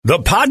The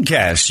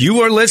podcast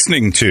you are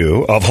listening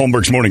to of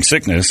Holmberg's Morning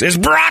Sickness is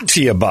brought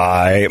to you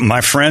by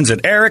my friends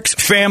at Eric's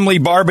Family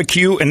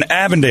Barbecue in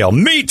Avondale.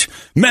 Meet,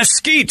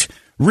 mesquite,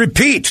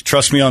 repeat.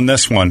 Trust me on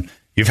this one.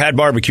 You've had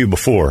barbecue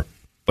before,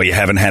 but you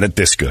haven't had it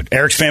this good.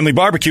 Eric's Family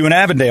Barbecue in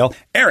Avondale,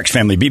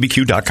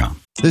 ericsfamilybbq.com.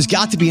 There's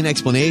got to be an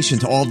explanation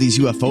to all these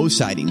UFO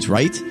sightings,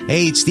 right?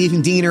 Hey, it's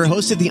Stephen Diener,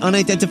 host of the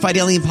Unidentified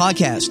Alien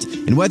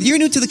Podcast. And whether you're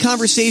new to the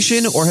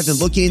conversation or have been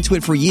looking into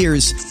it for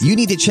years, you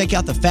need to check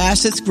out the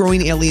fastest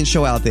growing alien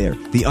show out there,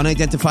 the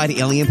Unidentified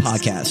Alien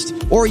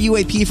Podcast, or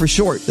UAP for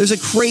short. There's a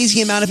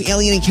crazy amount of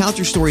alien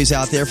encounter stories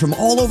out there from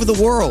all over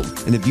the world.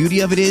 And the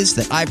beauty of it is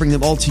that I bring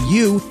them all to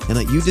you and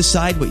let you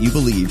decide what you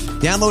believe.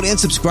 Download and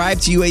subscribe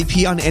to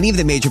UAP on any of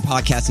the major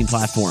podcasting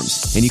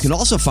platforms. And you can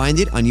also find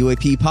it on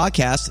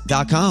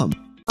UAPpodcast.com.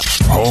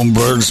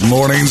 Holmberg's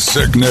Morning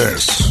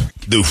Sickness.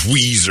 The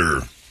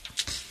Weezer.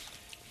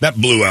 That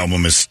Blue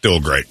album is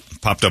still great.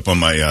 Popped up on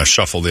my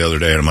shuffle the other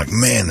day, and I'm like,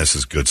 man, this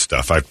is good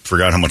stuff. I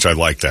forgot how much I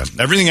liked that.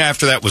 Everything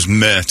after that was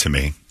meh to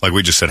me. Like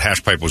we just said,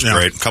 Hash Pipe was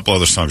great. A couple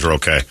other songs are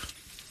okay.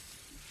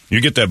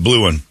 You get that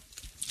Blue one,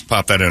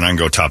 pop that in, I can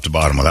go top to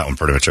bottom with that one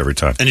pretty much every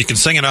time. And you can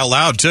sing it out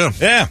loud, too.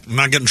 Yeah. I'm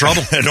not getting in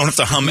trouble. I don't have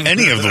to hum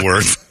any of the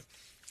words.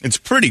 It's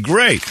pretty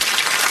great.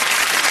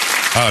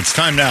 It's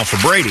time now for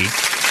Brady.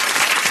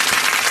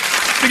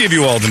 To give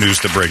you all the news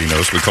that Brady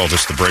knows. We call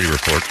this the Brady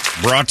Report.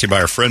 Brought to you by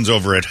our friends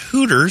over at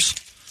Hooters.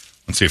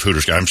 Let's see if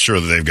Hooters got... I'm sure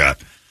that they've got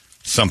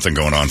something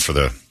going on for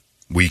the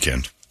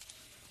weekend.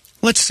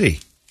 Let's see.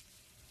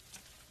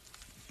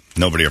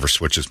 Nobody ever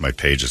switches my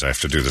pages. I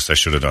have to do this. I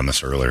should have done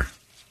this earlier.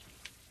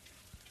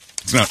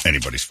 It's not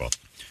anybody's fault.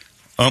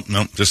 Oh,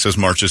 no. This says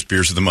March's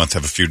Beers of the Month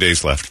have a few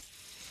days left.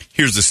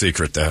 Here's the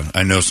secret, though.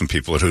 I know some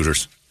people at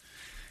Hooters.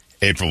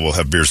 April will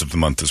have Beers of the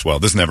Month as well.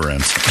 This never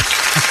ends.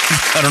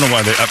 I don't know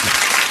why they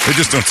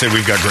just don't say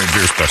we've got great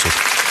beer specials.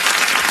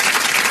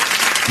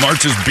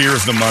 March's Beer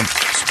of the Month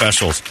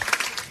specials.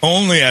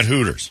 Only at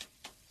Hooters.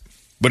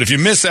 But if you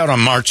miss out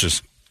on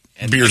March's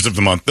Beers of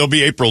the Month, there'll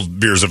be April's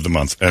Beers of the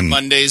Month. And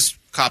Monday's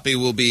copy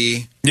will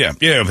be... Yeah.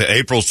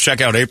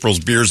 Check out April's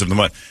Beers of the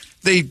Month.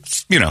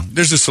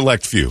 There's a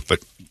select few, but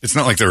it's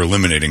not like they're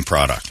eliminating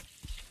product.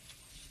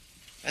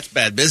 That's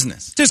bad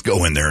business. Just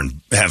go in there and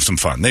have some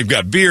fun. They've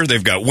got beer,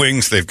 they've got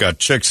wings, they've got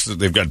chicks,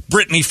 they've got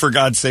Brittany, for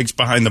God's sakes,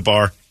 behind the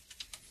bar.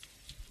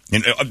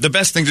 And the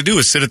best thing to do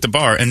is sit at the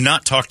bar and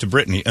not talk to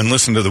Brittany and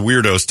listen to the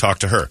weirdos talk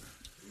to her.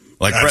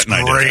 Like Brett and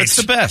I did. That's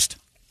the best.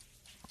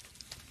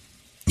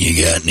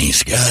 You got any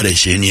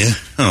Scottish in you?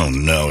 Oh,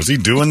 no. Is he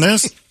doing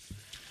this?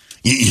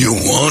 You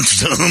want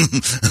some?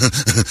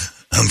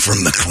 I'm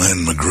from the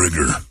Clan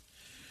McGregor.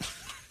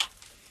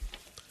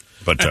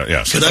 But,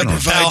 yeah. So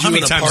how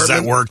many times has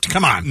that worked?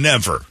 Come on.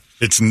 Never.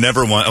 It's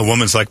never one. A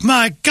woman's like,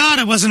 my God,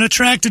 I wasn't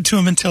attracted to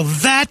him until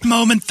that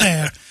moment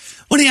there.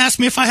 When he asked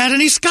me if I had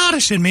any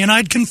Scottish in me, and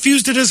I'd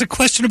confused it as a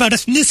question about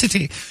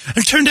ethnicity. And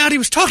it turned out he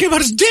was talking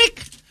about his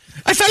dick.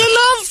 I fell in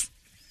love.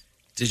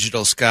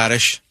 Digital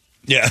Scottish.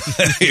 Yeah,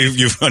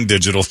 you've run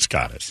Digital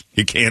Scottish.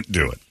 You can't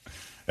do it.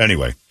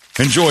 Anyway,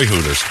 enjoy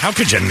Hooters. How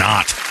could you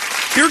not?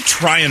 You're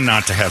trying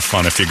not to have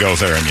fun if you go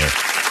there and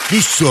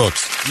this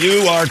sucks.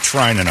 You are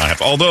trying to not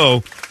have.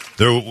 Although,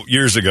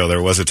 years ago,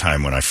 there was a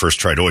time when I first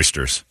tried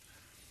oysters.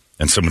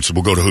 And someone said,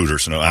 we'll go to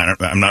Hooters. And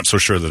I'm not so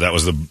sure that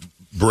was the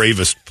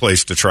bravest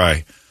place to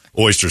try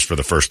oysters for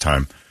the first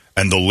time.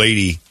 And the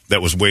lady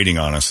that was waiting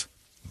on us,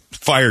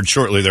 fired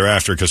shortly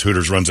thereafter because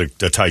Hooters runs a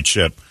tight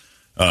ship,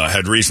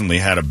 had recently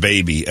had a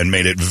baby and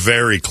made it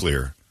very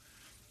clear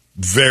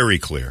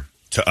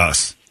to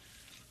us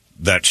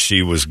that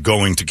she was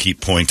going to keep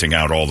pointing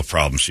out all the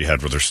problems she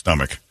had with her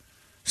stomach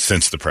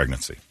since the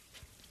pregnancy.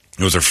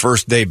 It was her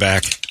first day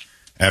back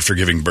after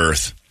giving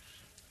birth,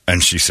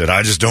 and she said,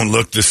 I just don't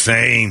look the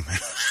same.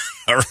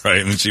 All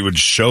right, and she would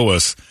show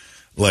us,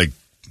 like,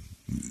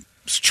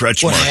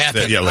 stretch marks.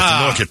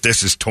 Look at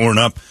this is torn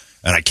up,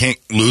 and I can't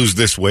lose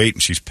this weight,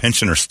 and she's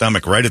pinching her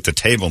stomach right at the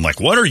table. I'm like,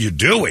 what are you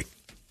doing?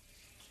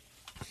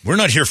 We're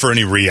not here for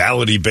any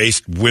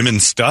reality-based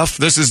women stuff.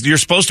 You're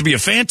supposed to be a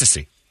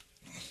fantasy.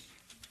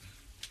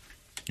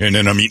 And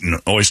then I'm eating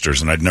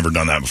oysters, and I'd never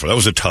done that before. That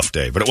was a tough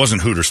day, but it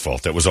wasn't Hooters'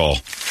 fault. That was all.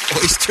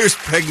 Oysters,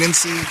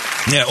 pregnancy.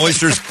 Yeah,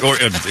 oysters,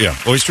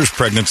 oysters,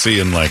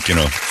 pregnancy, and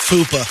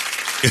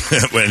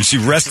fupa. And she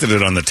rested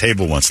it on the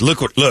table once.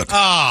 Look.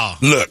 Oh.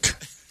 Look.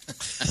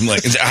 I'm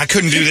like, I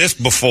couldn't do this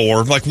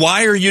before. Like,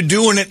 why are you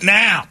doing it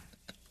now?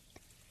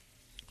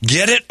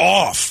 Get it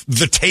off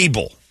the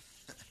table.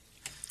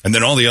 And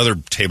then all the other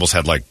tables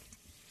had, like,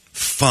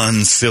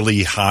 fun,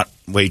 silly, hot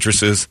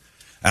waitresses.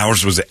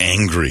 Ours was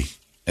angry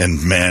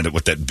and mad at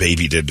what that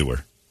baby did to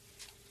her.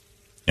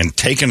 And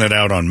taking it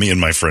out on me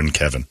and my friend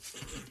Kevin.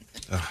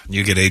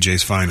 You get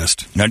AJ's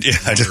finest.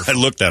 I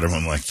looked at him.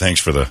 I'm like, thanks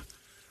for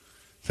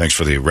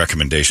the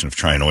recommendation of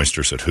trying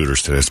oysters at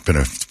Hooters today.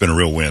 It's been a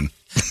real win.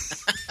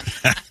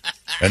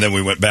 And then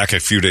we went back a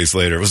few days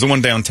later. It was the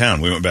one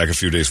downtown. We went back a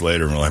few days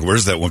later and we're like,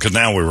 where's that one? Because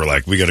now we were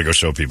like, we got to go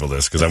show people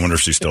this because I wonder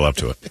if she's still up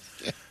to it.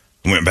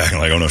 We went back and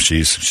like, oh no,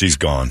 she's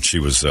gone. She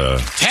was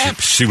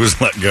she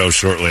was let go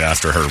shortly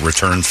after her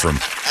return from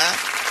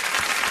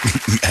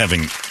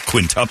having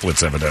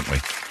quintuplets, evidently.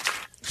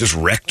 Just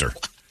wrecked her.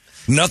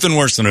 Nothing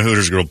worse than a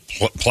Hooters girl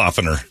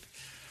plopping her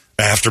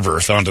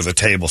afterbirth onto the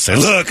table, saying,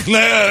 look,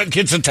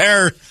 it's a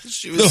terror.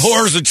 The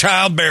horrors of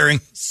childbearing.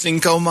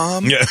 Cinco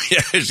mom? Yeah.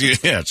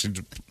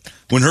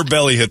 When her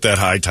belly hit that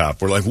high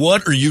top, we're like,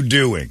 what are you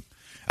doing?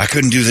 I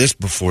couldn't do this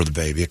before the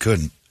baby. I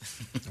couldn't.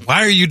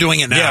 Why are you doing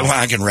it now? Yeah, well,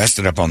 I can rest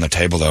it up on the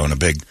table, though, in a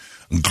big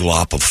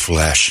glop of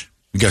flesh.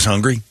 You guys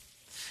hungry?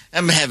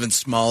 I'm having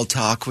small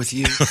talk with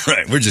you.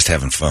 Right, we're just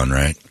having fun,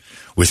 right?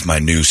 With my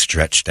new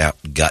stretched out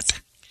gut.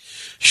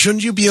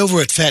 Shouldn't you be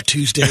over at Fat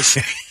Tuesdays?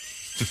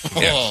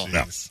 Yeah,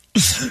 no.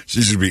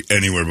 She should be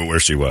anywhere but where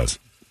she was.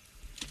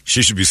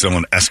 She should be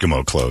selling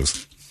Eskimo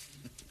clothes.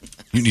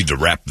 You need to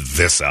wrap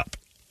this up.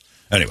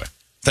 Anyway,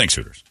 thanks,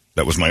 Hooters.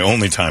 That was my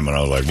only time when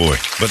I was like, boy.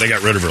 But they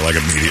got rid of her like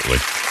immediately.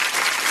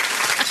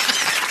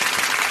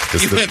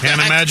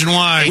 Can't imagine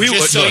why.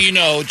 Just so you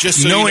know,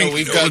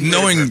 we've got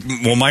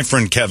well, my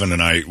friend Kevin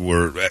and I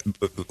were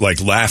like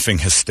laughing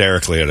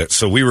hysterically at it.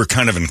 So we were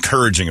kind of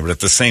encouraging it, but at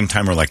the same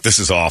time, we're like, this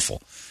is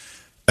awful.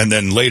 And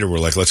then later, we're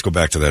like, let's go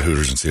back to that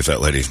Hooters and see if that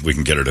lady, we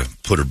can get her to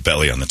put her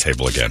belly on the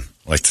table again.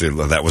 Like,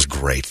 that was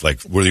great.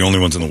 Like, we're the only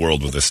ones in the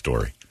world with this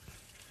story.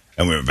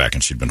 And we went back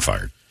and she'd been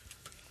fired.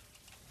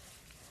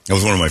 It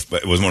was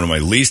one of my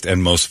least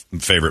and most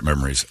favorite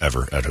memories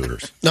ever at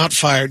Hooters. Not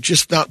fired,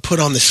 just not put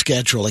on the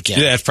schedule again.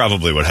 Yeah, that's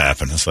probably what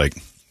happened. It's like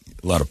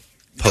a lot of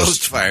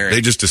post-firing.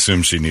 They just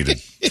assumed she needed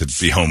to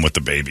be home with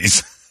the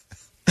babies.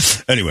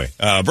 Anyway,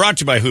 brought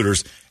to you by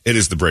Hooters. It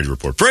is the Brady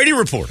Report. Brady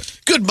reported.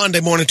 Good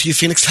Monday morning to you,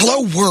 Phoenix.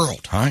 Hello,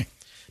 world. Hi.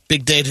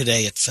 Big day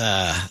today. It's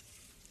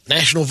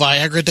National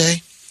Viagra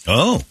Day.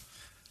 Oh.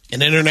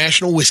 And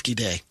International Whiskey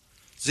Day.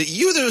 Is it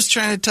you that was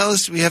trying to tell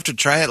us we have to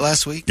try it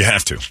last week? You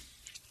have to.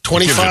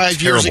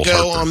 25 years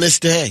ago on this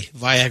day,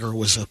 Viagra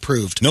was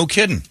approved. No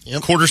kidding.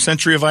 Yep. Quarter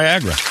century of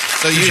Viagra.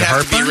 So you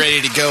have to be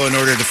ready to go in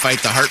order to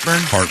fight the heartburn?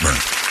 Heartburn.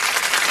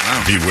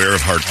 Wow. Beware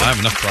of heartburn. I have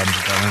enough problems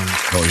with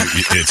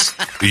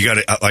that. Well, you got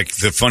to, like,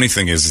 the funny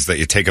thing is that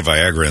you take a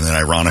Viagra and then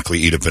ironically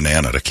eat a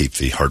banana to keep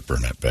the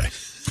heartburn at bay.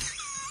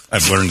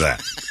 I've learned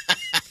that.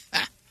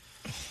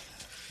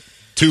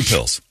 2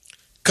 pills.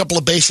 Couple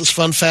of baseless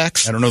fun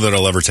facts. I don't know that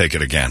I'll ever take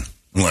it again.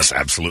 Unless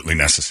absolutely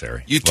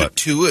necessary. You took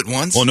 2 at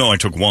once? Well, no, I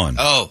took 1.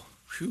 Oh.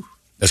 Whew.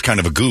 That's kind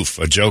of a goof,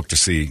 a joke to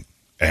see,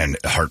 and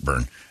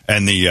heartburn.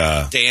 And the...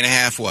 day and a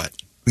half, what?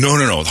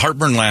 No.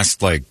 Heartburn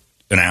lasts like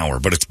an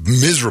hour, but it's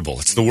miserable.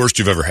 It's the worst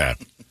you've ever had.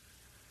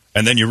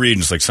 And then you read,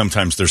 and it's like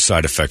sometimes there's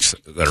side effects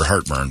that are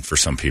heartburn for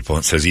some people.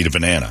 It says eat a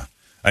banana.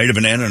 I ate a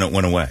banana and it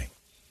went away,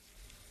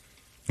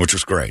 which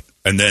was great.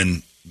 And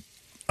then,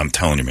 I'm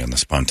telling you, man, the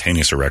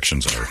spontaneous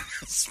erections are...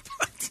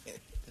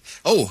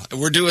 Oh,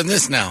 we're doing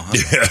this now. Huh?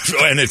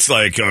 Yeah, and it's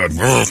like, I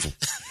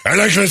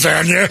like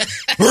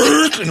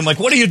lasagna. And I'm like,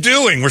 what are you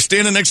doing? We're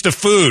standing next to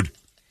food.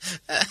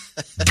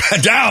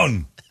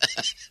 Down.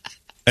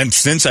 And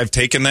since I've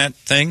taken that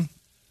thing,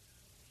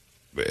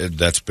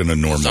 that's been a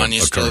normal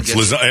occurrence.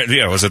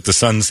 I was at the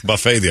Sun's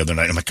buffet the other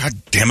night. I'm like, God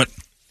damn it.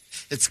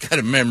 It's got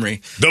a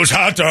memory. Those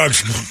hot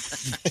dogs.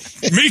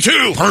 Me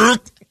too.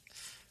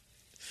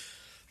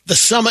 The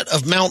summit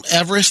of Mount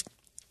Everest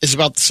is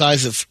about the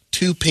size of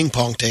 2 ping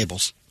pong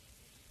tables.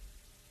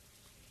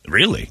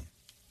 Really?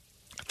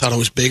 I thought it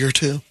was bigger,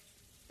 too.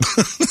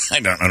 I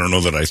don't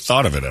know that I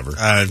thought of it ever.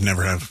 I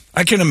never have.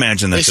 I can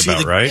imagine that's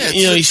about right.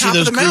 Yeah, you see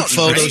those group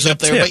photos right? up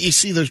there, but you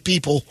see those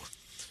people.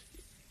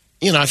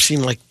 I've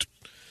seen like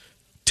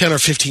 10 or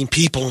 15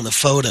 people in the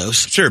photos.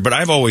 Sure, but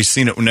I've always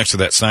seen it next to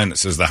that sign that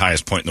says the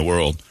highest point in the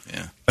world.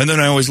 Yeah. And then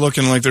I always look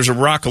and like there's a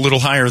rock a little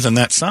higher than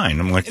that sign.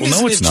 I'm like, well,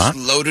 no, it's not.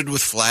 Just loaded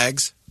with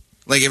flags?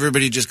 Like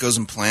everybody just goes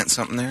and plants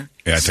something there?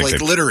 Yeah, it's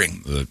like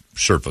littering. The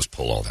Sherpas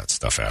pull all that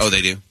stuff out. Oh,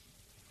 they do?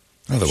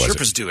 Otherwise,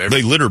 Sherpas do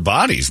everything. They litter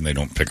bodies and they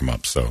don't pick them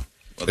up, so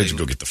they just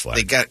go get the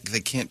flag. They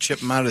can't chip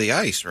them out of the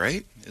ice,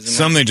 right?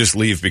 Some they just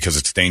leave because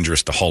it's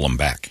dangerous to haul them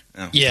back.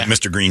 Oh. Yeah.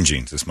 Mr. Green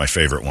Jeans is my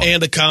favorite one.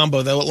 And a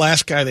combo. The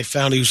last guy they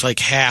found, he was like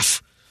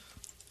half.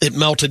 It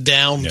melted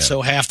down,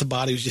 so half the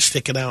body was just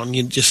sticking out, and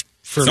you just...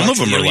 For some of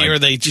them are like...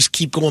 they just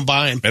keep going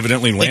by him.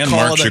 Evidently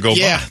landmarks you go by.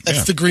 Yeah,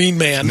 that's the Green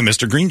Man. And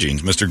Mr. Green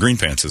Jeans, Mr. Green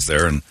Pants is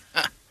there, and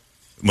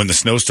when the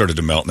snow started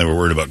to melt and they were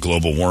worried about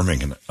global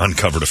warming and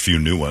uncovered a few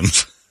new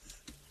ones.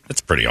 That's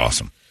pretty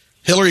awesome.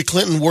 Hillary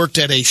Clinton worked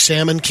at a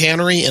salmon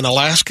cannery in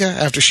Alaska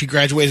after she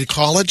graduated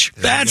college.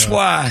 That's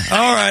why.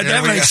 All right,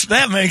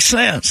 that makes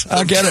sense.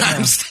 I get it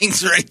now.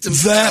 Things right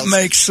themselves. That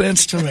makes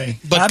sense to me.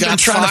 But I've been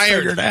trying fired. to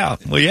figure it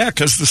out. Well, yeah,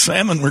 because the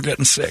salmon were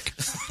getting sick.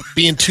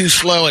 Being too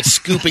slow at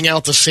scooping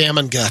out the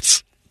salmon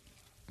guts.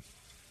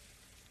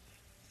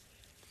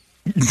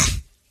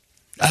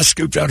 I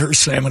scooped out her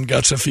salmon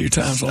guts a few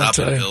times, I'll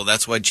tell you. Bill.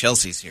 That's why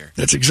Chelsea's here.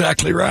 That's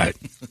exactly right.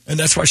 And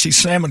that's why she's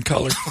salmon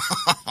colored.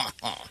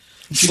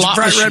 She's Slot a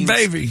bright machines. red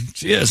baby.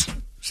 She is.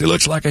 She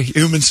looks like a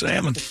human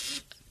salmon.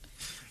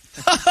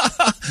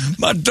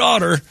 My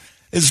daughter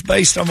is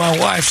based on my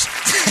wife's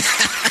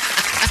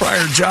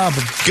prior job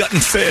of gutting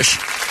fish.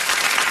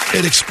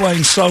 It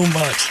explains so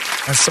much.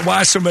 That's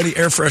why so many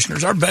air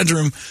fresheners. Our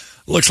bedroom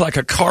Looks like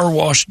a car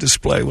wash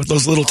display with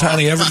those little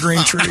tiny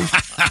evergreen trees.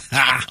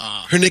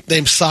 Her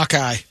nickname's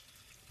Sockeye.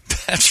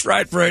 That's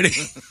right, Brady.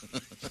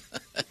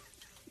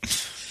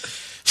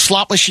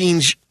 Slot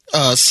machines,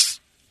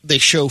 they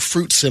show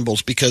fruit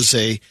symbols because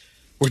they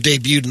were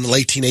debuted in the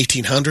late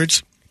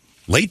 1800s.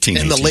 Late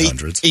 1800s? In the late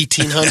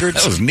 1800s.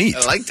 That was neat.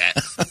 I like that.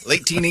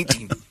 Late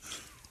 1818.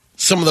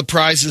 Some of the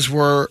prizes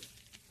were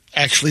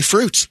actually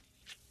fruits.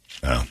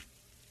 Oh.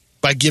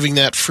 By giving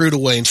that fruit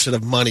away instead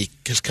of money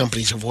because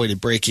companies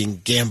avoided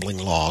breaking gambling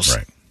laws.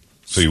 Right.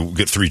 So you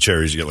get 3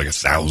 cherries, you get like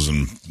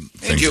 1,000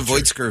 things. And you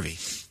avoid scurvy.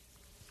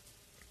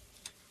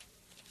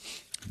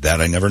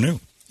 That I never knew.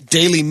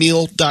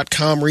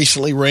 DailyMeal.com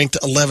recently ranked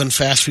 11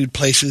 fast food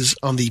places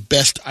on the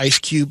best ice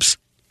cubes.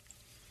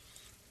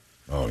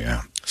 Oh,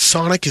 yeah.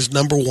 Sonic is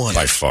number 1.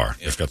 By far.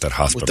 They've got that With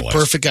hospital the ice.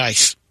 perfect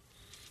ice.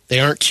 They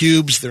aren't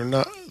cubes,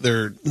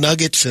 they're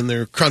nuggets, and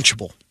they're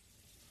crunchable.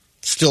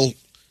 Still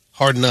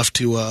hard enough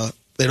to,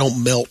 they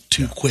don't melt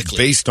too quickly.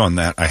 Based on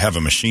that, I have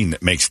a machine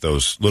that makes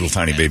those little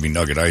tiny baby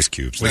nugget ice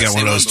cubes. We got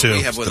one of those, too.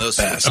 We have one of those.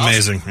 It's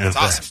amazing. It's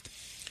awesome.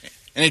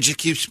 And it just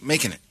keeps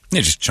making it.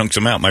 It just chunks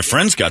them out. My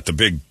friend's got the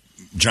big,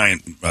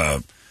 giant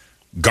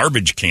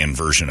garbage can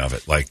version of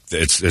it. Like,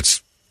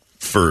 it's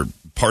for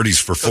parties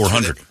for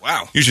 $400.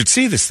 Wow. You should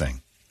see this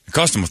thing. It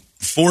cost him a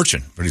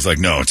fortune. But he's like,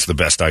 no, it's the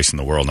best ice in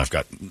the world, and I've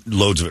got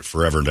loads of it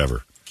forever and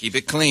ever. Keep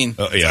it clean.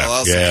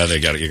 Yeah, you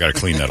got to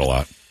clean that a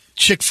lot.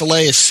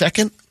 Chick-fil-A is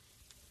second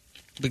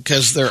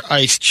because their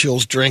ice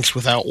chills drinks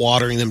without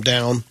watering them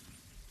down.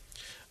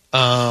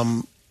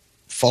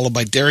 Followed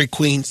by Dairy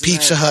Queen,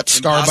 Pizza Hut,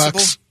 impossible?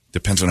 Starbucks.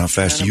 Depends on how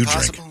fast you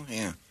drink.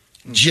 Yeah.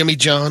 Jimmy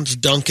John's,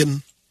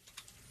 Dunkin',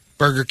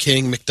 Burger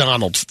King,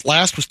 McDonald's.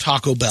 Last was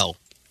Taco Bell.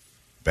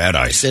 Bad They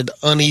ice. said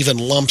uneven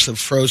lumps of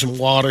frozen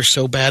water,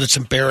 so bad it's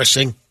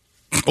embarrassing.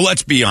 Well,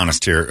 let's be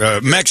honest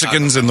here.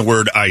 Mexicans and the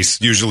word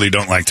ice usually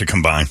don't like to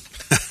combine.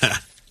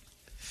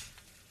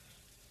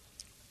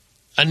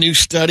 A new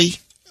study,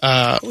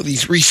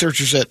 these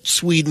researchers at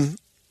Sweden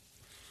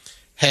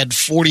had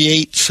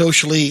 48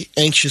 socially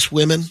anxious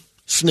women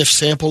sniff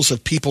samples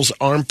of people's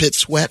armpit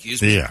sweat,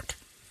 Yuck.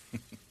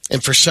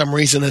 and for some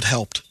reason it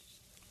helped.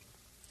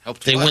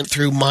 They went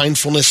through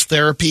mindfulness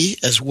therapy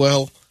as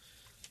well,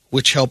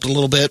 which helped a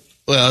little bit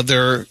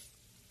their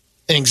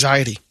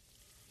anxiety.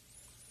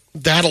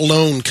 That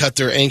alone cut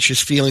their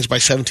anxious feelings by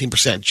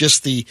 17%,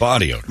 just the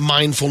Body odor.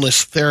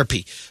 mindfulness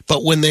therapy.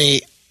 But when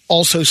they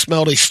also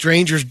smelled a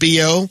stranger's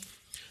BO,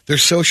 their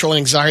social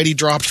anxiety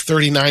dropped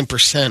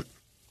 39%,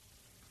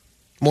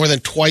 more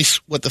than twice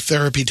what the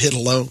therapy did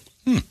alone.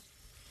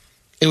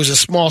 It was a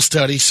small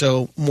study,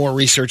 so more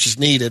research is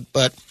needed,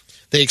 but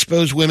they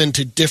exposed women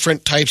to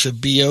different types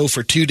of BO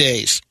for 2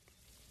 days.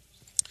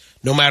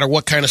 No matter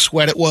what kind of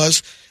sweat it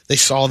was, they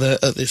saw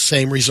the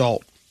same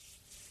result.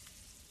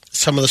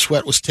 Some of the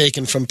sweat was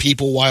taken from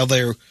people while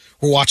they were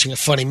watching a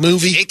funny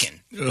movie. Taken?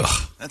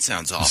 Ugh. That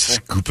sounds awful.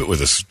 Scoop it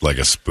with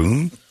a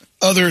spoon?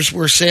 Others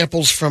were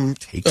samples from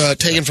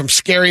taken from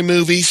scary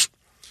movies.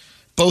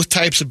 Both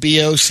types of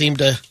BO seem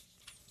to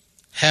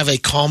have a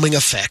calming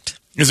effect.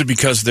 Is it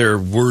because they're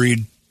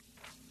worried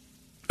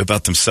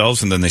about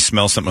themselves and then they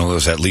smell something and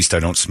goes, at least I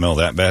don't smell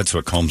that bad, so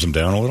it calms them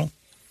down a little?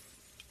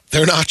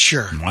 They're not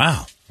sure.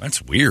 Wow,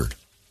 that's weird.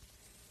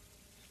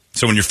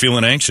 So when you're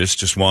feeling anxious,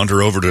 just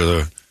wander over to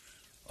the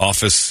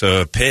office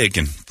pig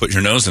and put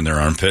your nose in their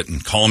armpit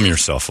and calm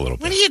yourself a little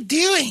bit. What are you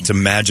doing? It's a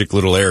magic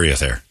little area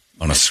there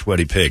on a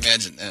sweaty pig.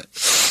 Imagine that.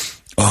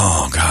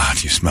 Oh,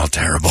 God, you smell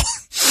terrible.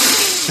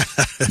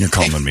 You're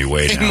calming me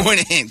way down.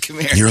 Moynihan, come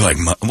here. You're like,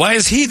 why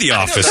is he the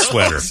office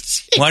sweater?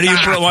 Why do you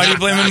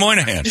blame him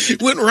Moynihan?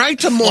 Went right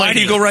to Moynihan. Why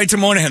do you go right to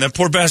Moynihan? That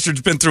poor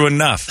bastard's been through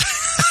enough.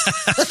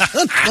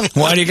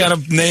 Why do you got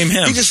to name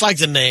him? You just like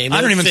the name.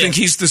 I don't even think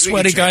he's the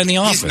sweaty guy in the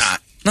office. He's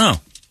not. No.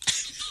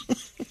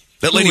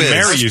 That lady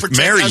Mary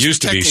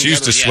used to be. She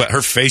used to sweat. Yeah.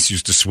 Her face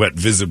used to sweat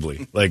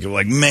visibly, like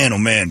man, oh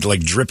man,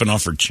 like dripping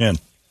off her chin.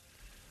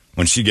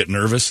 When she get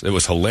nervous, it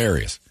was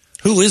hilarious.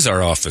 Who is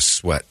our office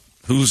sweat?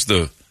 Who's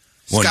the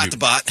one? Scott the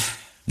Bot.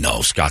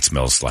 No, Scott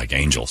smells like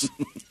angels.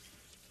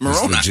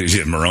 Moroni.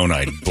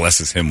 Moroni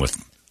blesses him with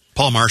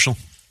Paul Marshall.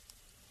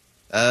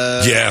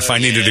 if I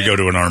needed to go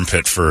to an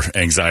armpit for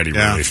anxiety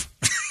relief,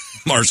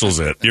 Marshall's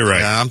it. You're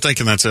right. Yeah, I'm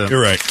thinking that's it.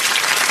 You're right.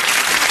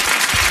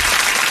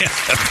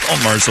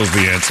 Paul Marshall's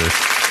the answer.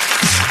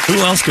 Who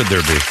else could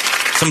there be?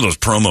 Some of those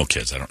promo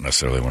kids. I don't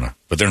necessarily want to,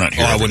 but they're not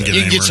here. I wouldn't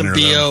You can get some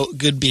anywhere near BO,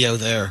 good BO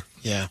there.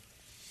 Yeah.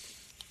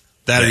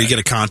 That or you get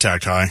a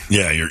contact high.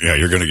 Yeah,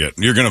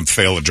 you're gonna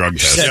fail a drug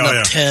test. Setting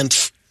up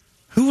tents.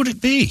 Who would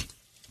it be?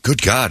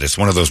 Good God, it's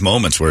one of those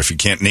moments where if you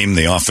can't name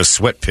the office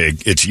sweat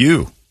pig, it's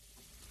you.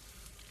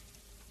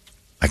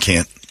 I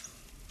can't.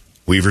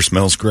 Weaver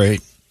smells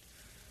great.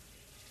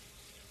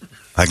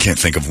 I can't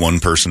think of one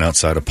person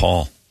outside of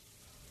Paul.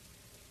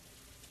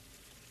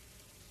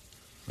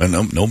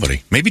 No,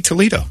 nobody. Maybe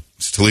Toledo.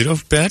 Is Toledo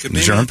bad?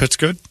 Is your armpits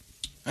good?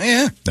 Oh,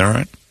 yeah. All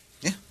right.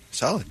 Yeah,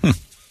 solid.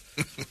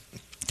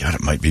 God,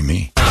 it might be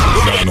me.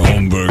 John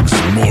Holmberg's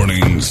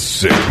Morning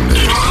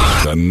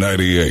Sickness. The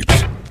 98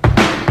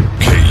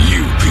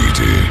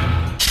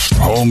 KUPD.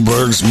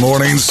 Holmberg's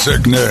morning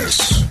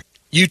sickness.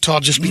 Utah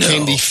just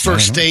became the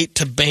first state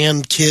to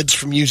ban kids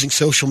from using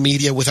social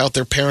media without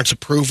their parents'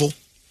 approval.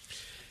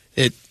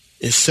 It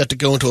is set to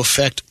go into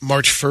effect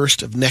March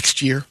 1st of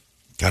next year.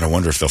 God, I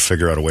wonder if they'll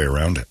figure out a way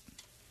around it.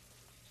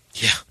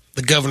 Yeah.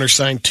 The governor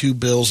signed 2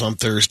 bills on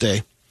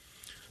Thursday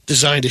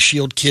designed to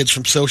shield kids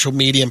from social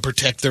media and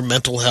protect their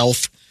mental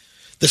health.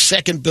 The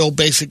second bill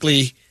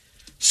basically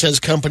says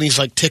companies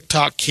like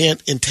TikTok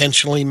can't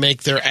intentionally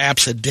make their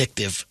apps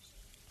addictive.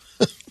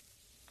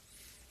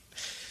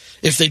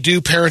 If they do,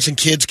 parents and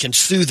kids can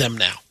sue them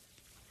now.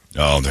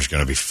 Oh, there's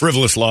going to be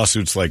frivolous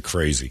lawsuits like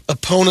crazy.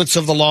 Opponents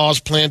of the laws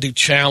plan to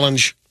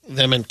challenge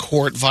them in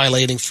court,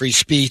 violating free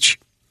speech,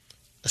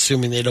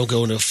 assuming they don't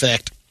go into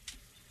effect.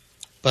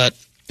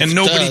 And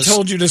nobody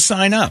told you to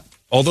sign up.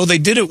 Although they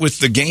did it with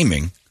the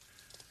gaming.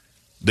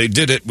 They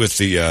did it with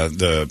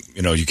the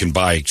you can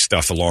buy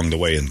stuff along the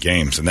way in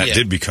games, and that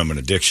did become an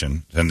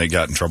addiction, and they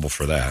got in trouble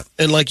for that.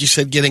 And like you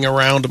said, getting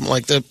around them,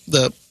 like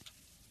the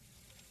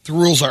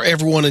rules are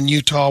everyone in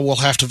Utah will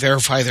have to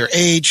verify their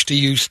age to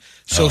use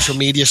social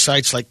media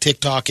sites like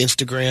TikTok,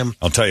 Instagram,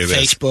 I'll tell you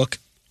Facebook.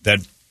 That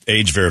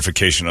age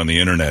verification on the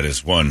internet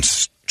is one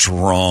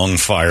strong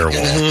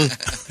firewall.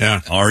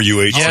 Yeah. Are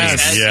you 18?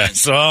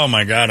 Yes. Oh,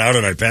 my God. How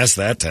did I pass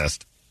that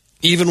test?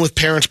 Even with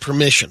parents'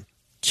 permission,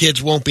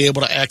 kids won't be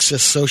able to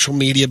access social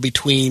media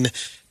between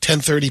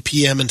 10:30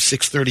 p.m. and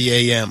 6:30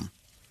 a.m.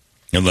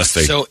 Unless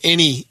they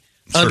any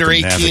under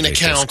 18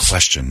 accounts.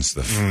 Questions.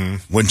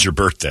 When's your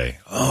birthday?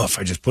 Oh, if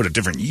I just put a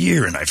different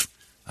year and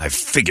I've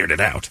figured it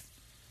out.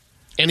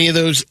 Any of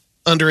those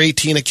under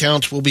 18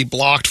 accounts will be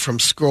blocked from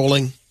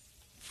scrolling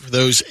for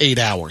those 8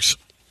 hours.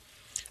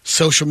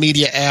 Social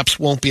media apps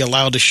won't be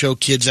allowed to show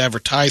kids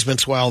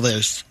advertisements while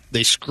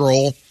they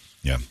scroll.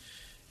 Yeah.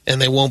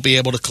 And they won't be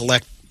able to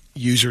collect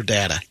user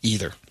data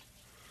either.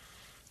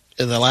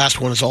 And the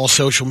last one is all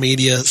social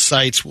media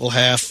sites will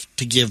have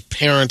to give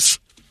parents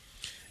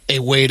a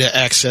way to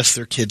access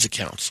their kids'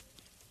 accounts.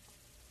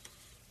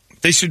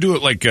 They should do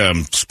it like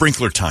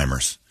sprinkler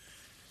timers.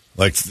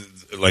 Like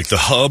the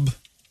hub.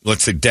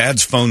 Let's say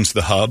Dad's phone's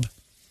the hub.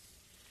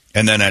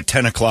 And then at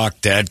 10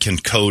 o'clock, Dad can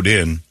code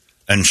in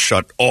and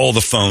shut all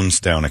the phones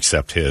down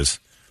except his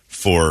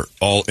for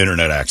all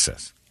internet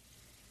access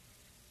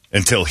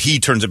until he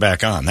turns it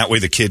back on. That way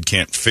the kid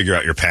can't figure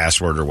out your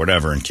password or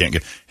whatever and can't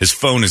get... His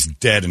phone is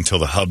dead until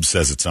the hub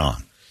says it's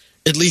on.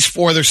 At least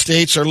 4 other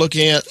states are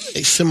looking at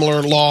a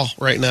similar law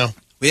right now.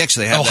 We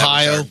actually have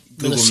Ohio, that with our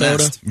Google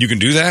Minnesota. Nest. You can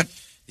do that?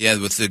 Yeah,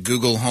 with the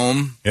Google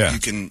Home. Yeah.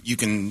 You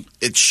can.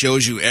 It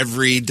shows you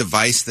every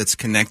device that's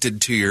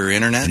connected to your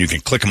internet. And you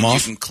can click them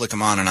off? You can click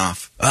them on and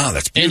off. Oh,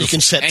 that's beautiful. And you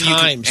can set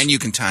times. And you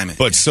can time it.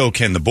 But so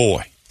can the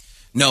boy.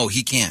 No,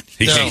 he can't.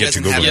 He can't get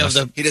to Google Nest.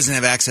 He doesn't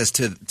have access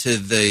to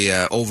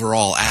the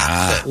overall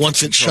app.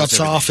 Once it shuts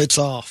off, it's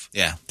off.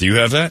 Yeah. Do you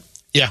have that?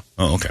 Yeah.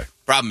 Oh, okay.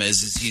 Problem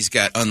is he's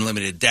got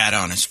unlimited data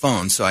on his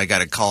phone, so I got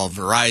to call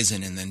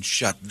Verizon and then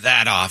shut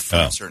that off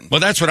from a certain.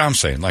 Well, that's what I'm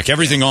saying. Like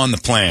everything on the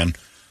plan,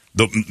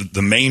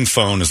 the main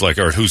phone is like,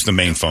 or who's the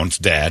main phone? It's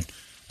Dad,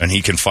 and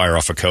he can fire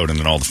off a code, and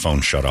then all the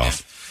phones shut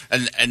off.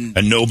 And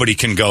nobody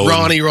can go.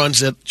 Ronnie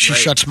runs it. She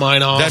shuts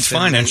mine off. That's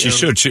fine, and she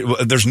should.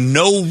 There's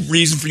no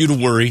reason for you to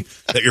worry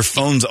that your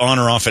phone's on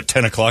or off at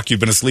 10 o'clock. You've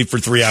been asleep for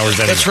 3 hours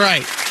anyway. That's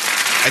right.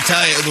 I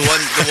tell you, the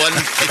one.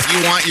 If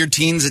you want your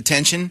teen's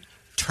attention,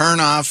 turn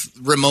off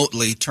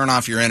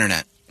your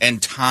internet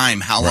and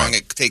time how long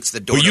it takes the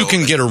door. Well, you to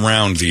can open. get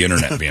around the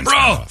internet being turned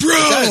off.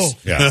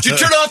 Yeah. Did you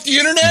turn off the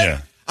internet?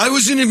 Yeah. I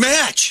was in a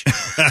match.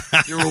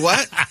 You were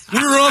what? We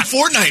were on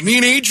Fortnite, me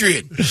and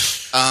Adrian.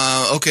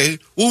 Okay.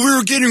 Well, we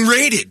were getting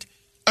raided.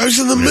 I was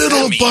in the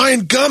middle of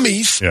buying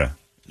gummies. Yeah.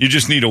 You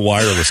just need a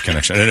wireless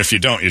connection. And if you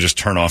don't, you just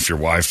turn off your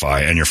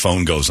Wi-Fi and your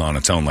phone goes on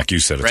its own. Like you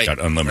said, it's got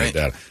unlimited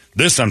data.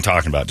 This I'm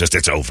talking about, just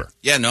it's over.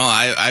 Yeah, no,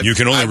 you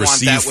can only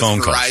receive want that phone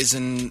with calls.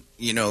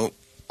 Verizon,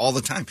 all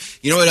the time.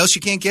 You know what else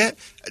you can't get?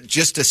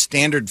 Just a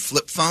standard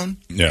flip phone.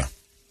 Yeah.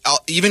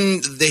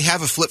 Even they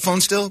have a flip phone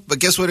still, but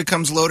guess what it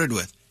comes loaded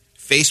with?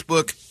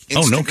 Facebook,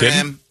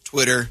 Instagram,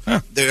 Twitter. Huh.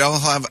 They all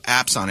have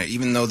apps on it,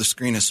 even though the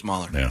screen is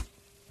smaller. Yeah.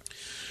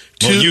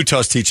 Well,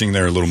 Utah's teaching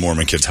their little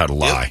Mormon kids how to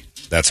lie.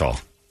 Yep. That's all.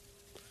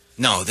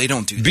 No, they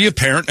don't do that. Be a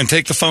parent and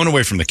take the phone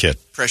away from the kid.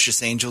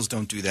 Precious angels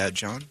don't do that,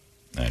 John.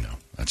 I know.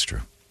 That's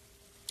true.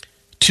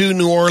 2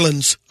 New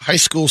Orleans high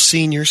school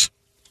seniors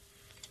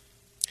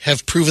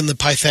have proven the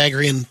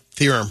Pythagorean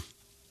theorem,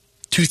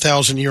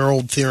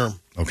 2,000-year-old theorem.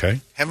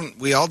 Okay. Haven't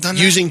we all done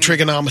that? Using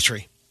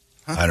trigonometry.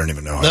 Huh? I don't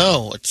even know.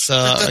 No, it's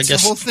that's I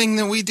guess the whole thing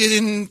that we did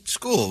in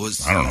school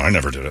was. I don't know. I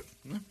never did it.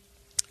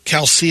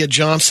 Calcia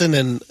Johnson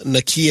and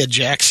Nakia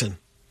Jackson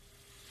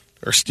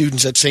are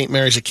students at St.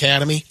 Mary's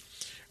Academy.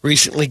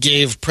 Recently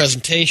gave a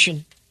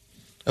presentation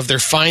of their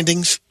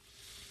findings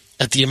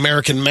at the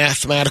American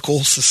Mathematical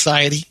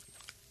Society.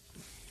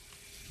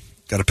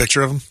 Got a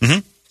picture of them?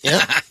 Mm-hmm.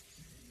 Yeah.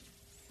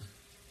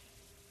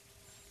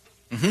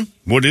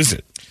 Mm-hmm. What is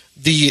it?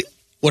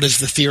 What is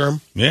the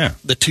theorem? Yeah.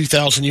 The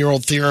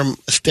 2,000-year-old theorem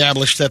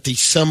established that the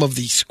sum of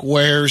the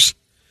squares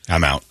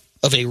I'm out.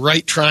 of a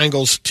right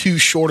triangle's two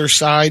shorter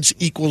sides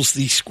equals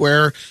the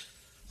square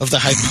of the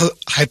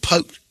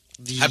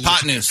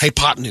hypotenuse.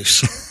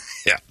 Hypotenuse.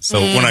 Yeah. So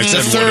when I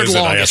said what is it,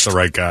 I asked the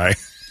right guy.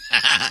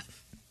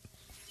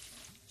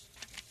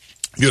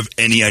 You have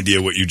any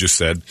idea what you just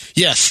said?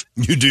 Yes.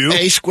 You do?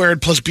 A squared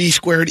plus B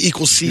squared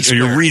equals C squared.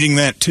 You're reading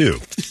that too.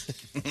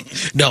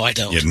 No, I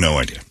don't. You have no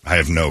idea. I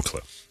have no clue.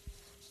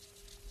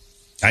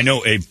 I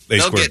know A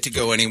They'll squared. get to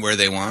go anywhere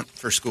they want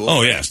for school.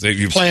 Oh, yes.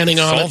 You planning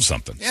on solve it.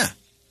 something. Yeah.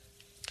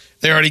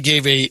 They already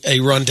gave a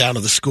rundown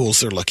of the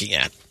schools they're looking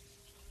at,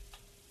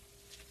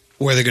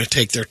 where they're going to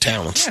take their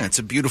talents. Yeah, it's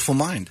a beautiful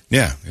mind.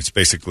 Yeah, it's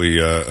basically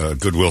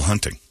Goodwill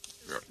Hunting.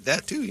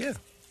 That too, yeah.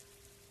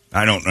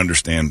 I don't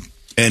understand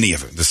any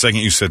of it. The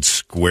second you said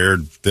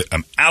squared,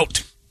 I'm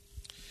out.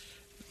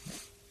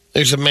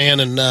 There's a man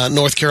in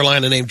North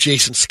Carolina named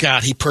Jason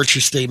Scott. He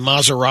purchased a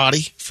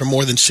Maserati for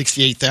more than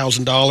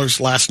 $68,000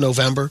 last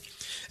November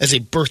as a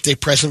birthday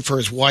present for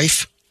his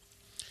wife.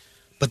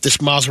 But this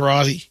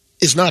Maserati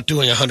is not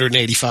doing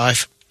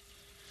 185.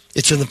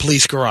 It's in the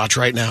police garage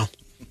right now.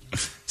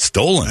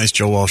 Stolen. Nice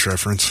Joe Walsh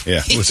reference.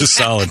 Yeah, it was a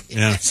solid,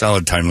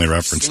 solid timely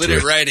reference Slid to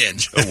it right in.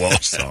 Joe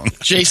Walsh song.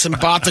 Jason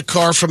bought the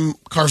car from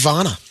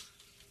Carvana,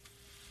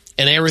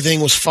 and everything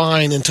was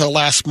fine until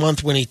last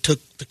month when he took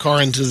the car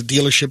into the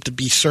dealership to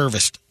be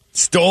serviced.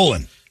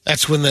 Stolen.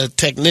 That's when the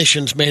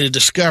technicians made a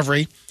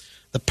discovery.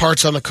 The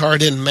parts on the car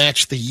didn't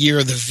match the year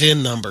of the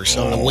VIN numbers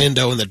on the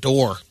window and the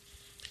door.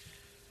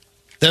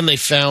 Then they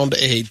found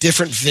a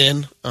different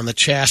VIN on the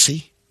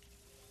chassis.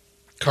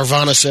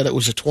 Carvana said it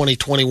was a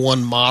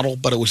 2021 model,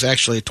 but it was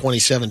actually a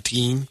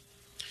 2017.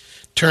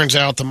 Turns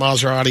out the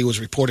Maserati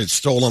was reported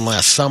stolen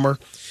last summer.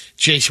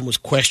 Jason was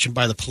questioned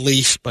by the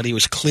police, but he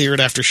was cleared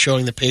after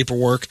showing the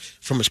paperwork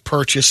from his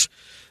purchase,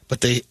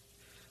 but they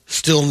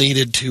still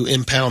needed to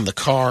impound the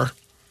car.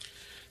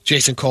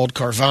 Jason called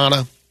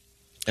Carvana.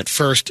 At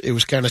first, it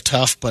was kind of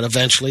tough, but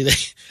eventually they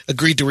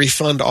agreed to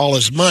refund all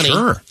his money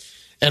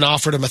and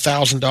offered him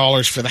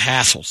 $1,000 for the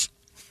hassles.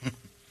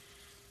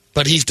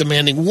 But he's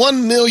demanding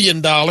 $1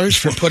 million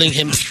for putting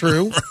him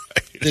through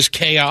this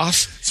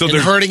chaos and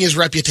hurting his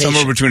reputation.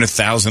 Somewhere between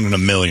 1,000 and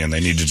 $1 million. They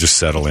need to just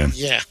settle in.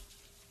 Yeah.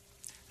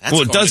 That's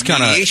well, it does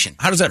kind of.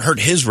 How does that hurt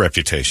his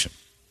reputation?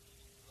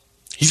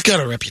 He's got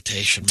a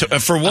reputation.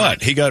 For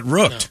what? He got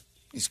rooked. No.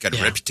 He's got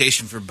a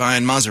reputation for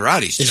buying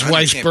Maseratis. His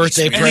wife's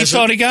birthday present. And he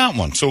thought he got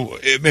one. So,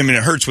 I mean,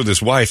 it hurts with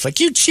his wife. Like,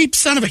 you cheap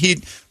son of a...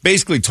 He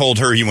basically told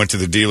her he went to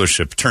the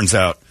dealership. Turns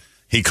out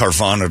he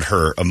Carvana'd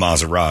her a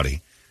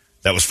Maserati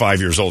that was 5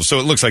 years old. So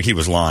it looks like he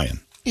was lying.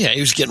 Yeah, he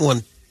was getting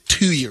one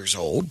 2 years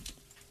old.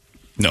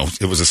 No,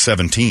 it was a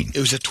 17. It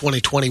was a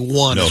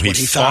 2021. No, he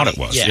thought it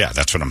was. Yeah,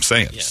 that's what I'm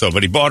saying. Yeah. So,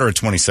 but he bought her a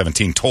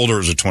 2017, told her it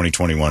was a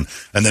 2021,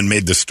 and then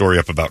made this story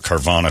up about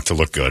Carvana to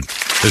look good.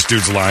 This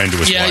dude's lying to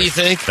his wife. Yeah, you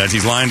think? That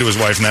he's lying to his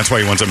wife, and that's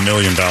why he wants $1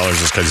 million,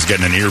 is because he's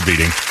getting an ear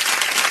beating.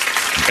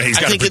 And he's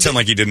got to pretend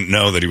like he didn't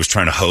know that he was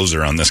trying to hose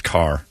her on this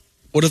car.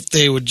 What if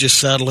they would just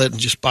settle it and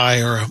just buy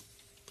her a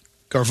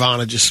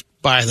Carvana, just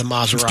buy the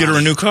Maserati? Let's get her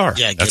a new car.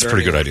 Yeah, that's a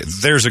pretty good idea.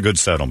 There's a good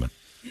settlement.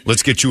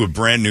 Let's get you a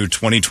brand new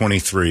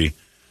 2023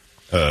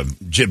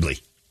 Ghibli.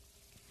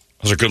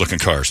 Those are good-looking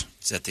cars.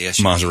 Is that the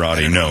SUV?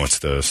 Maserati. No, it's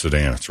the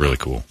sedan. It's really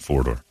cool.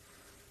 Four-door.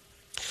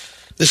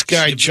 This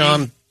guy,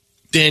 John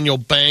Daniel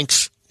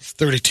Banks,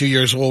 32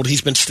 years old.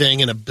 He's been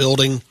staying in a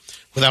building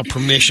without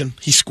permission.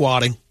 He's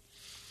squatting.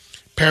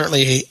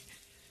 Apparently, he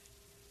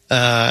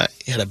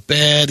had a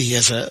bed. He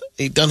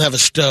doesn't have a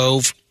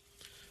stove,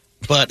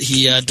 but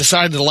he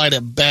decided to light a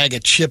bag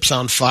of chips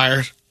on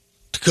fire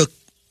to cook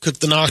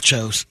the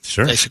nachos.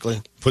 Sure. Basically,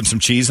 putting some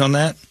cheese on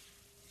that.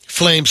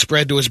 Flames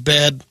spread to his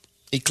bed.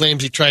 He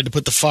claims he tried to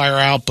put the fire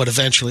out, but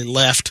eventually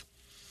left.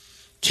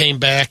 Came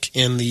back,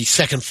 and the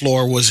second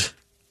floor was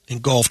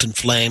engulfed in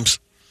flames.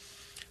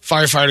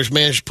 Firefighters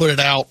managed to put it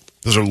out.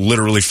 Those are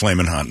literally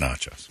flaming hot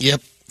nachos.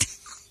 Yep.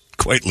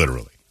 Quite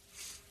literally.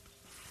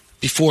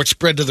 Before it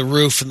spread to the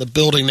roof in the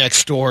building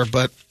next door,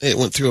 but it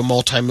went through a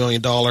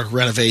multi-million-dollar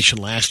renovation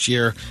last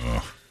year.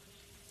 Oh.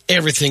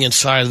 Everything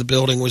inside of the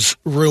building was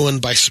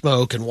ruined by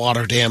smoke and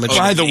water damage.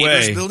 By the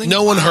way,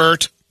 no one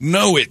hurt.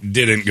 No, it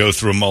didn't go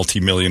through a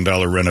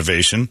multi-million-dollar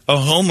renovation. A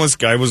homeless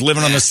guy was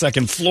living on the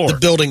second floor. The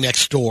building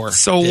next door.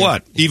 So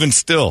what? Even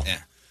still. Yeah.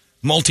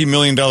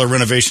 Multi-million-dollar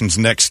renovations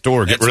next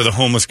door. Get rid of the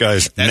homeless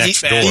guys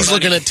next door. He's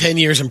looking at 10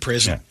 years in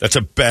prison. Yeah, that's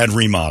a bad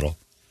remodel.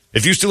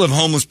 If you still have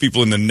homeless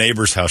people in the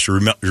neighbor's house, your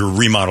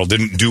remodel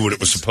didn't do what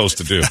it was supposed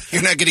to do.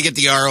 You're not going to get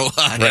the ROI.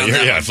 Right,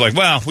 yeah, it's like,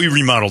 well, we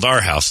remodeled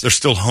our house. There's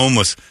still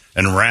homeless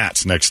and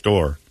rats next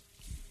door.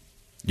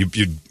 You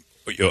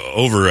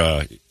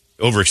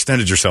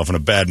overextended yourself in a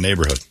bad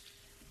neighborhood.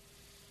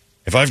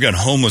 If I've got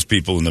homeless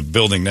people in the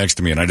building next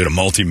to me and I did a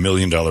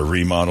multi-million-dollar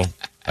remodel,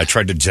 I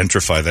tried to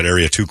gentrify that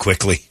area too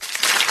quickly.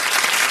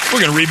 We're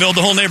going to rebuild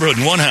the whole neighborhood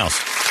in one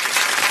house.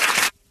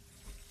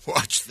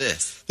 Watch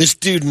this. This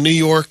dude in New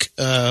York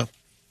entered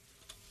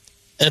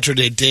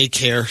a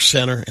daycare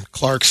center in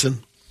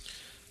Clarkson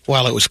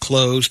while it was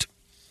closed,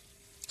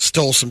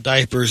 stole some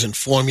diapers and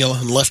formula,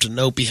 and left a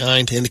note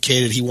behind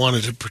indicated he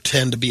wanted to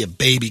pretend to be a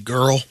baby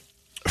girl.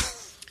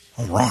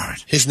 All right.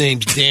 His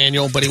name's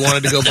Daniel, but he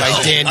wanted to go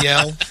by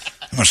Danielle.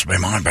 Must be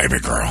my baby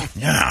girl.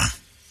 Yeah.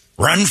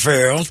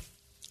 Renfield.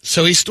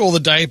 So he stole the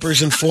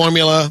diapers and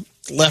formula,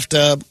 left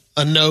a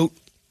note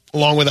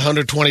along with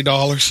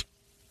 $120,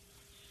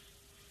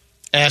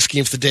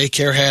 asking if the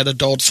daycare had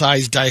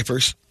adult-sized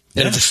diapers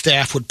and if the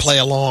staff would play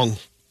along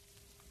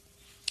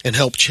and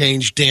help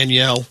change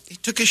Danielle. He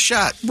took a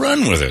shot.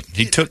 Run with it.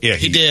 He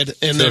did,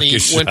 and then he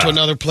went to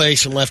another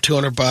place and left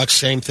 $200.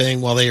 Same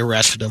thing while they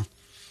arrested him.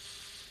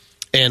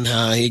 And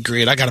he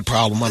agreed. I got a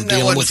problem. I'm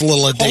dealing with a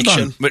little addiction. Hold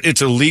on. But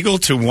it's illegal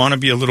to want to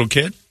be a little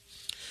kid?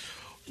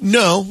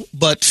 No,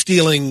 but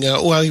stealing.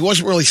 Well, he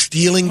wasn't really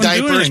stealing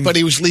diapers, but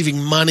he was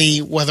leaving money.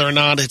 Whether or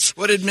not it's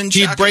what did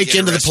he'd break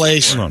into the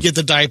place, get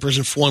the diapers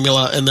and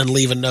formula, and then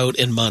leave a note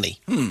and money.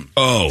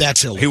 Oh,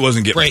 that's illegal. He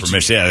wasn't getting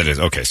permission. Yeah, that is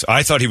okay. So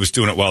I thought he was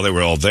doing it while they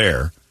were all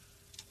there,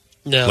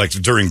 like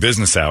during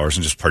business hours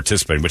and just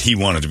participating. But he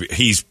wanted to be.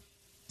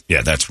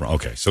 That's wrong.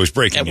 Okay, so he's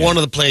breaking. At one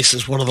of the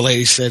places, one of the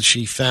ladies said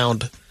she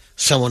found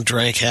someone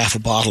drank half a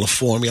bottle of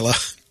formula,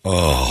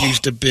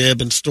 used a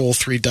bib, and stole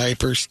 3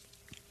 diapers.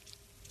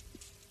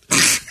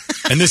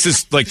 And this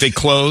is like they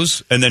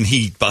close, and then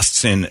he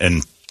busts in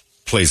and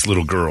plays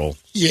little girl.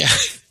 Yeah.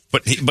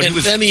 But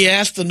then he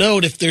asked the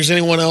note if there's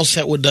anyone else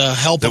that would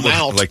help him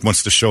out. Like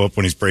wants to show up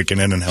when he's breaking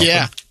in and help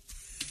him.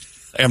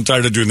 I'm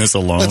tired of doing this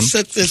alone. Let's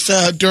set this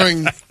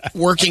during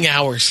working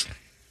hours.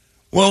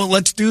 Well,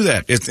 let's do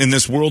that. It's in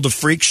this world of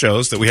freak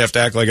shows that we have to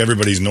act like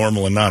everybody's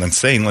normal and not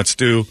insane. Let's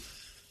do.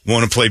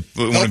 Want to play?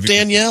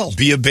 Danielle.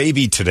 Be a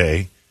baby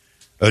today.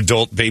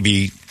 Adult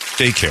baby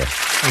daycare.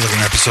 Sounds like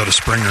an episode of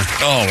Springer.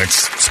 Oh,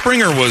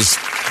 Springer was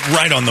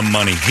right on the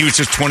money. He was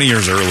just 20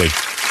 years early.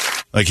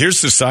 Like, here's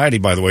society,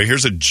 by the way.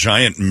 Here's a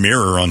giant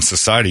mirror on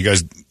society. You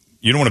guys,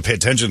 you don't want to pay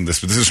attention to this,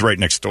 but this is right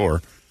next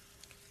door.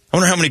 I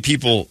wonder how many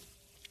people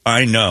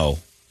I know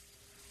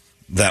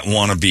that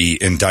want to be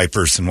in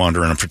diapers and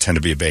wander around and pretend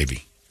to be a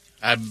baby.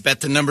 I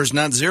bet the number's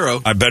not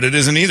 0. I bet it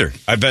isn't either.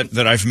 I bet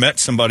that I've met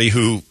somebody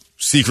who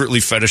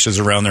secretly fetishes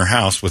around their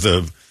house with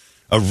a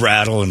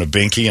rattle and a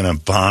binky and a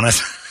bonnet.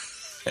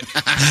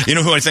 You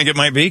know who I think it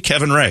might be?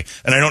 Kevin Ray.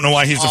 And I don't know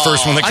why he's the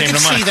first one that came to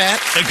mind. I can see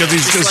that. Because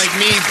he's just like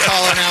me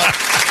calling out.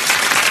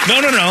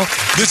 No.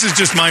 This is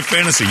just my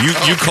fantasy.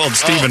 You called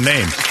Steve a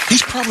name.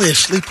 He's probably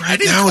asleep right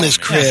now in his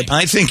crib.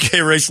 I think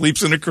K-Ray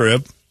sleeps in a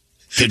crib.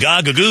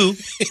 Gagagagoo.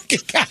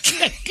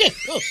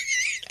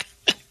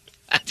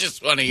 I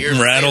just want to hear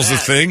rattles the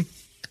thing.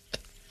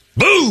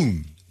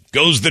 Boom!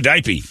 Goes the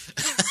diaper.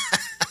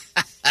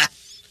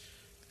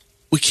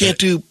 We can't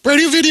do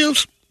radio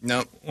videos.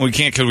 No, we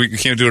can't. Cause we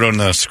can't do it on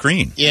the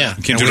screen. Yeah,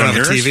 we can't do it on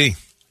the TV.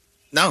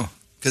 No,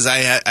 because I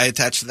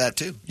attach to that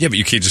too. Yeah, but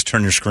you can't just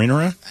turn your screen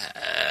around.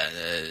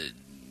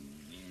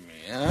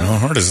 How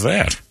hard is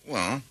that?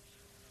 Well,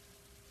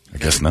 I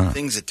guess not.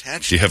 Things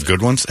attached. Do you have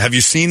good ones? Have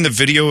you seen the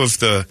video of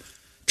the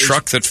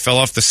truck that fell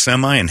off the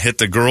semi and hit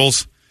the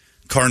girl's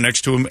car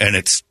next to him, and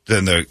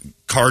then the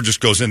car just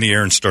goes in the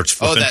air and starts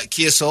flipping? Oh, that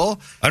Kia Soul?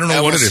 I don't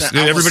know what it is.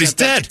 Everybody's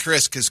dead.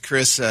 Chris, because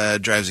Chris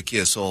drives a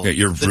Kia Soul. Yeah,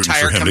 you're rooting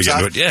for him to get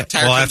into it. Yeah.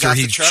 Well, after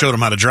he showed him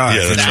how to drive.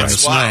 Yeah,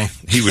 that's why.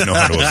 He would know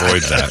how to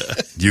avoid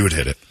that. You would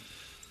hit it.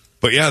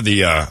 But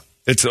yeah,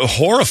 it's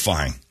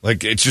horrifying.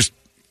 Like, it's just,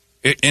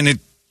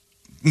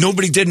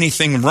 nobody did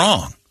anything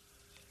wrong.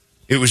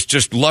 It was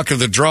just luck of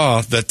the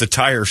draw that the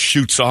tire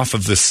shoots off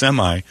of this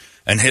semi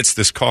and hits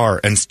this car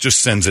and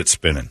just sends it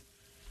spinning.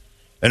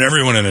 And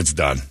everyone in it's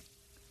done.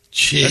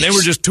 Jeez. And they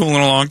were just tooling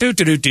along, and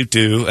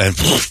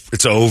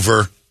it's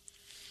over.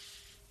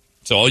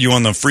 It's all you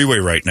on the freeway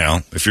right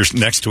now. If you're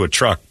next to a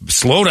truck,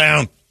 slow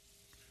down.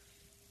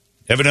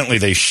 Evidently,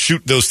 they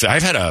shoot those.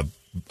 I've had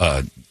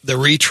the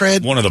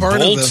retread. One of the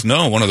bolts.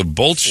 One of the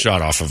bolts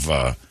shot off of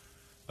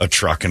a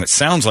truck, and it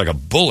sounds like a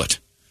bullet.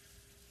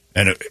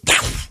 And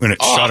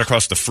it shot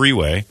across the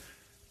freeway,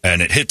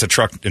 and it hit the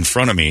truck in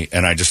front of me.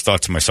 And I just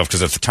thought to myself,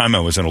 because at the time I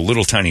was in a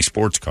little tiny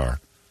sports car.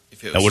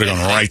 That would have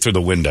gone right through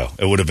the window.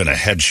 It would have been a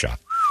headshot.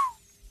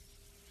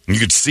 And you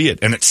could see it,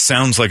 and it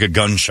sounds like a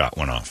gunshot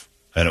went off.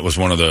 And it was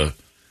one of the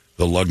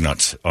lug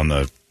nuts on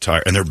the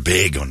tire. And they're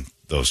big on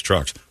those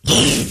trucks.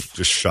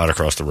 Just shot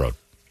across the road.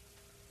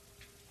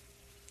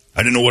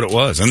 I didn't know what it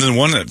was. And then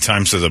one at the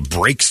time, so the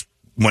brakes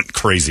went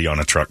crazy on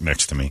a truck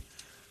next to me.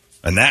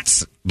 And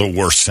that's the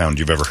worst sound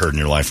you've ever heard in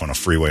your life on a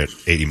freeway at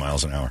 80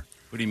 miles an hour.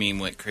 What do you mean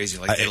went crazy?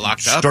 Like they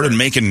locked up? Started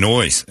making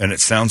noise, and it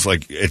sounds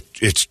like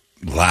it's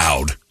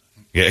loud.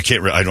 Yeah,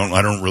 I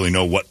don't really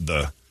know what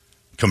the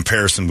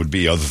comparison would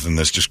be other than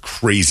this just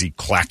crazy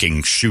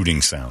clacking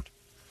shooting sound.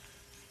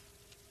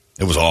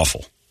 It was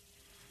awful.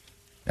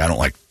 I don't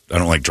like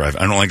driving.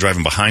 I don't like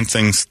driving behind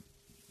things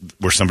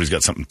where somebody's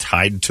got something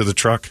tied to the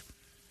truck.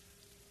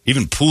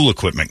 Even pool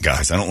equipment,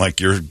 guys. I don't like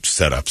your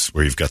setups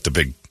where you've got the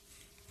big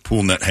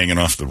pool net hanging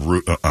off the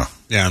roof.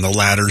 Yeah, and the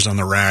ladders on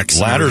the racks.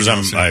 Ladders,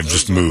 I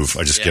just move.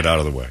 I just get out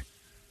of the way.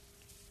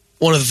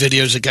 One of the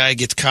videos, a guy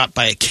gets caught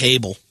by a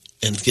cable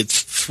and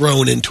gets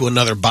thrown into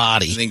another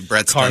body. I think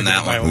Brett's done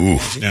that one. Ooh.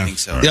 I think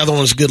so. The other one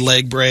was a good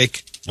leg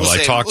break.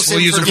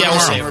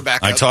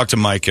 I talked to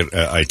Mike at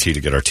IT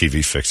to get our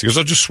TV fixed. He goes,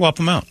 I'll just swap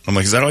them out. I'm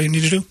like, is that all you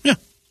need to do? Yeah.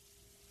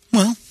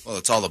 Well,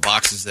 it's all the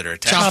boxes that are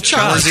attached.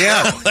 Chop.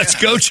 Let's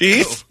go,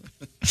 Chief.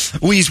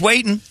 He's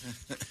waiting.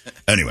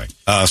 Anyway,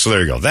 so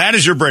there you go. That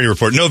is your Brady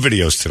Report. No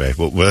videos today.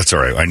 Well, that's all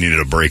right. I needed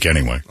a break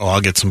anyway. Oh,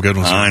 I'll get some good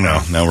ones. I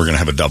know. Now we're going to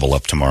have a double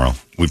up tomorrow.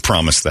 We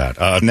promised that.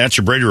 And that's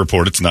your Brady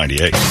Report. It's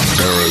 98.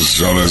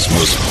 Arizona's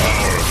most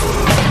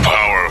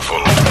powerful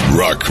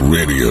rock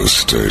radio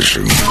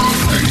station. 98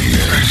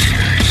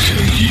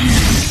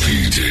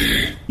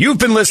 KUPD. You've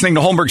been listening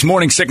to Holmberg's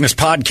Morning Sickness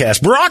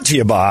Podcast, brought to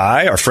you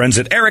by our friends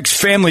at Eric's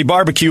Family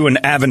Barbecue in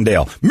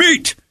Avondale.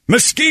 Meet,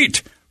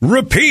 mesquite,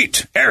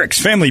 repeat.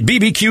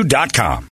 Eric'sFamilyBBQ.com.